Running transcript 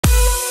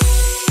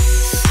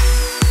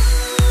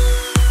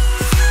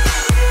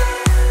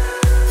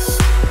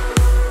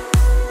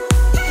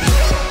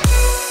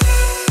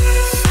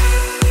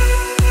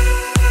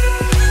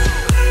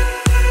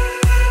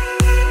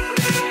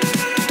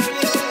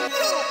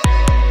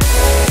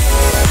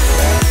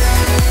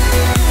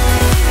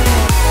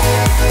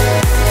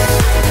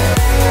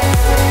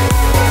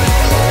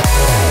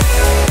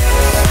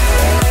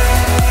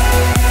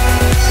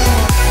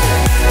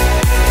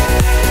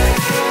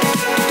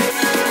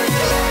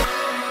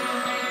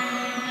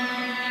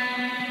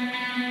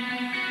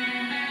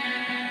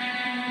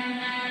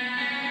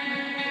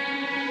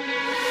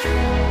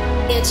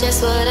You're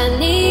just what I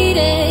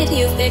needed.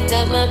 You picked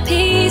up my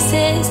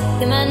pieces.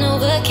 You're my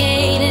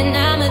Novocaine and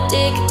I'm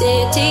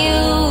addicted to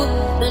you.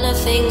 But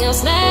nothing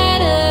else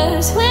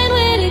matters when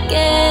we're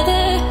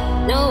together.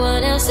 No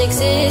one else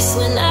exists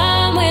when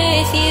I'm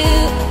with you.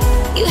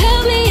 You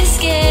help me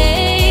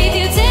escape,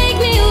 you take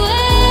me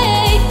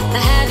away.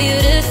 I have you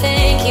to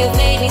thank, you've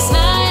made me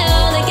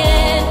smile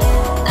again.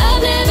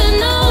 I've never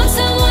known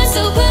someone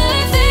so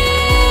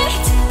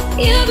perfect.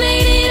 You've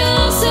made it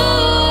all so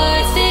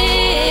worth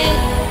it.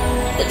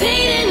 The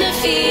pain and the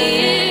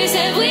fears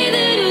have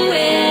withered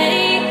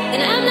away,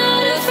 and I'm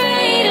not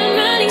afraid, I'm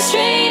running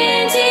straight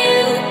into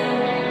you.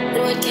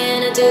 And what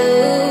can I do?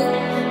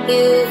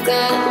 You've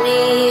got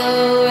me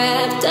all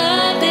wrapped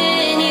up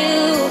in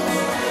you.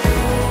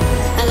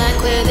 I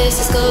like where this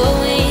is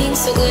going,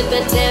 so good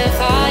but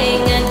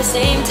terrifying at the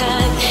same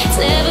time. It's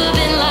never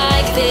been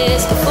like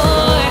this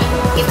before.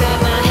 You've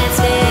got my head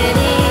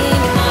spinning,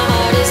 and my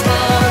heart is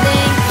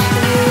pounding,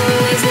 and you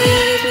always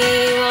leave me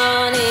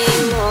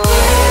wanting more.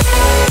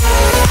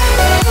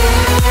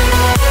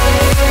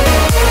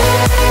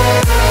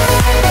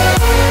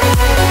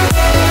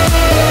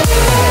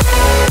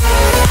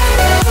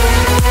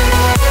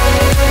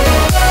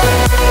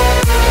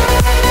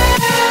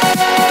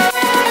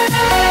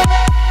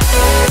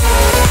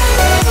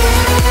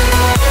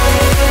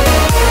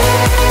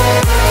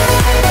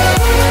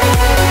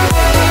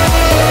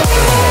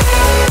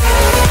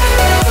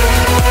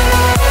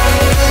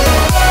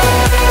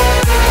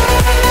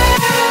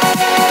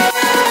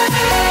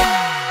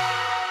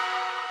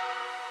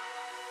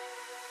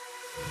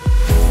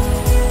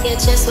 You're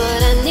just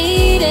what I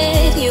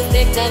needed. You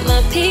picked up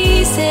my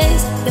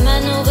pieces. You're my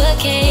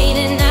Novocaine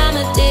and I'm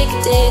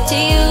addicted to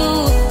you.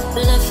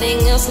 But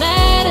nothing else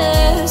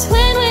matters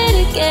when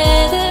we're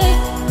together.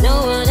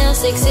 No one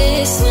else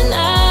exists when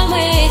I'm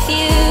with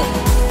you.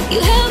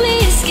 You help me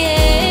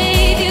escape.